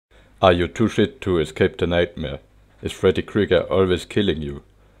Are you too shit to escape the nightmare? Is Freddy Krueger always killing you?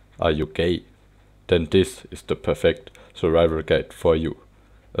 Are you gay? Then this is the perfect survival guide for you.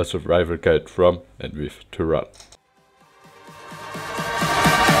 A survival guide from and with to run.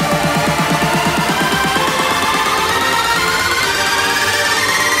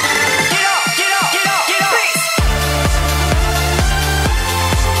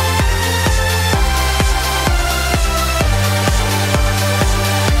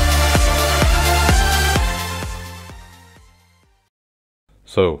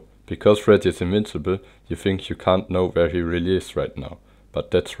 So, because Freddy is invincible, you think you can't know where he really is right now. But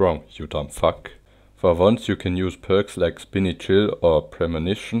that's wrong, you dumb fuck. For once you can use perks like Spinny Chill or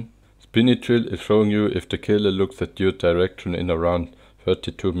Premonition. Spinny Chill is showing you if the killer looks at your direction in around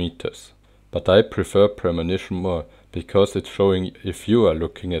 32 meters. But I prefer Premonition more, because it's showing if you are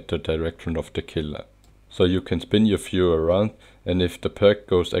looking at the direction of the killer. So you can spin your view around, and if the perk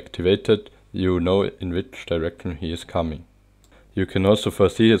goes activated, you know in which direction he is coming. You can also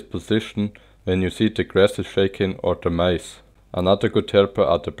foresee his position when you see the grass is shaking or the mice. Another good helper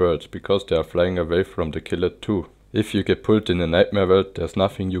are the birds, because they are flying away from the killer too. If you get pulled in a nightmare world, there's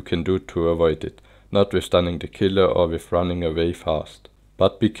nothing you can do to avoid it, not with stunning the killer or with running away fast.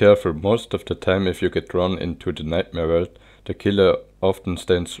 But be careful, most of the time if you get drawn into the nightmare world, the killer often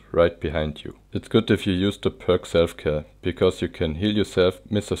stands right behind you. It's good if you use the perk self-care, because you can heal yourself,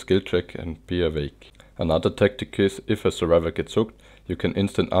 miss a skill check and be awake. Another tactic is, if a survivor gets hooked, you can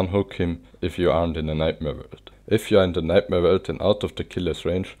instant unhook him if you aren't in a nightmare world. If you are in the nightmare world and out of the killer's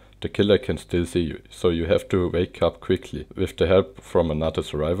range, the killer can still see you, so you have to wake up quickly, with the help from another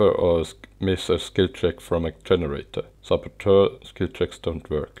survivor or miss a skill check from a generator. Saboteur skill checks don't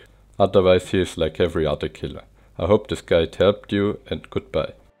work. Otherwise he is like every other killer. I hope this guide helped you, and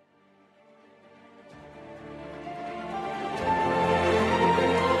goodbye.